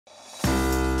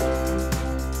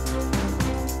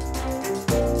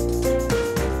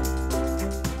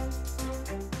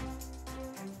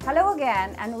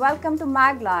again and welcome to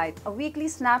Lite, a weekly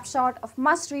snapshot of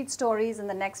must-read stories in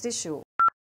the next issue.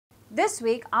 This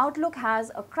week, Outlook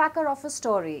has a cracker of a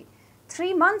story.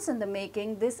 3 months in the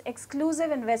making, this exclusive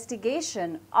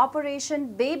investigation,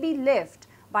 Operation Baby Lift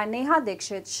by Neha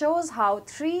Dixit, shows how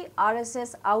 3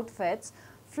 RSS outfits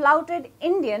flouted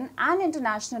Indian and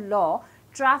international law,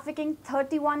 trafficking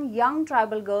 31 young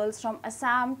tribal girls from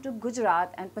Assam to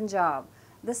Gujarat and Punjab.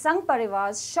 The Sangh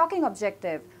Parivar's shocking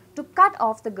objective: to cut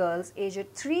off the girls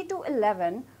aged 3 to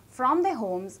 11 from their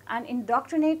homes and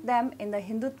indoctrinate them in the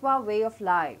Hindutva way of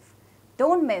life.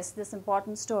 Don't miss this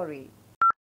important story.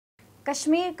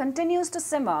 Kashmir continues to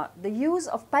simmer. The use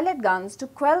of pellet guns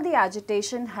to quell the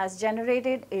agitation has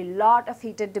generated a lot of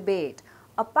heated debate.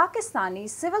 A Pakistani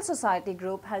civil society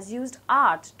group has used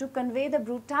art to convey the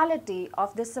brutality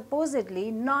of this supposedly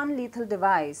non-lethal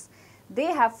device.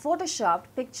 They have photoshopped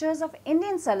pictures of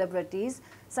Indian celebrities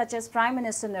such as Prime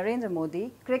Minister Narendra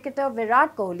Modi, cricketer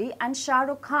Virat Kohli and Shah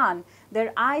Rukh Khan,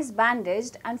 their eyes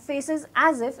bandaged and faces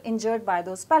as if injured by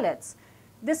those pellets.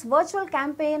 This virtual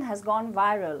campaign has gone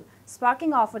viral,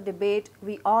 sparking off a debate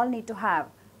we all need to have.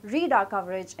 Read our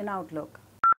coverage in Outlook.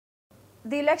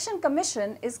 The Election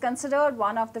Commission is considered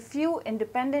one of the few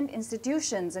independent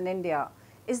institutions in India.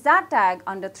 Is that tag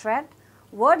under threat?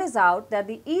 Word is out that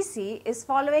the EC is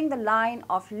following the line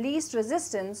of least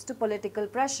resistance to political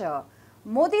pressure.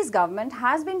 Modi's government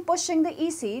has been pushing the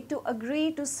EC to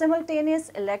agree to simultaneous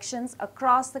elections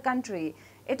across the country.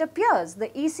 It appears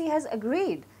the EC has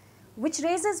agreed, which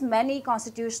raises many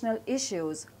constitutional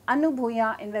issues. Anu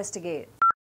Bhuya investigates.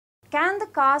 Can the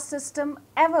caste system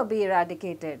ever be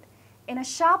eradicated? In a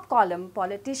sharp column,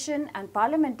 politician and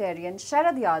parliamentarian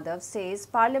Sharad Yadav says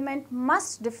Parliament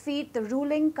must defeat the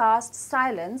ruling caste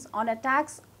silence on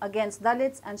attacks against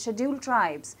Dalits and scheduled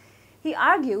tribes. He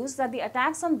argues that the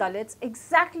attacks on Dalits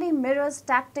exactly mirrors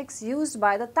tactics used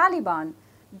by the Taliban.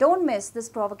 Don't miss this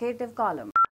provocative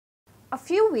column. A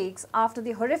few weeks after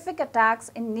the horrific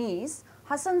attacks in Nice,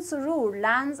 Hassan Surur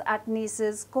lands at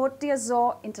Nice's Côte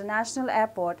d'Azur International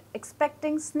Airport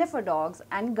expecting sniffer dogs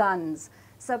and guns.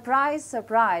 Surprise,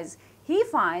 surprise, he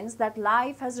finds that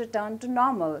life has returned to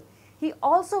normal. He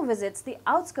also visits the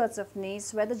outskirts of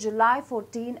Nice where the July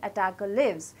 14 attacker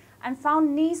lives and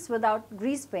found Nice without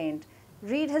grease paint.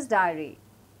 Read his diary.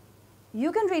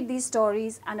 You can read these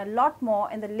stories and a lot more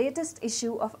in the latest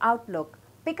issue of Outlook.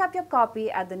 Pick up your copy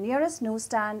at the nearest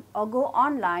newsstand or go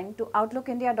online to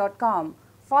outlookindia.com.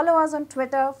 Follow us on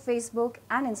Twitter, Facebook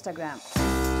and Instagram.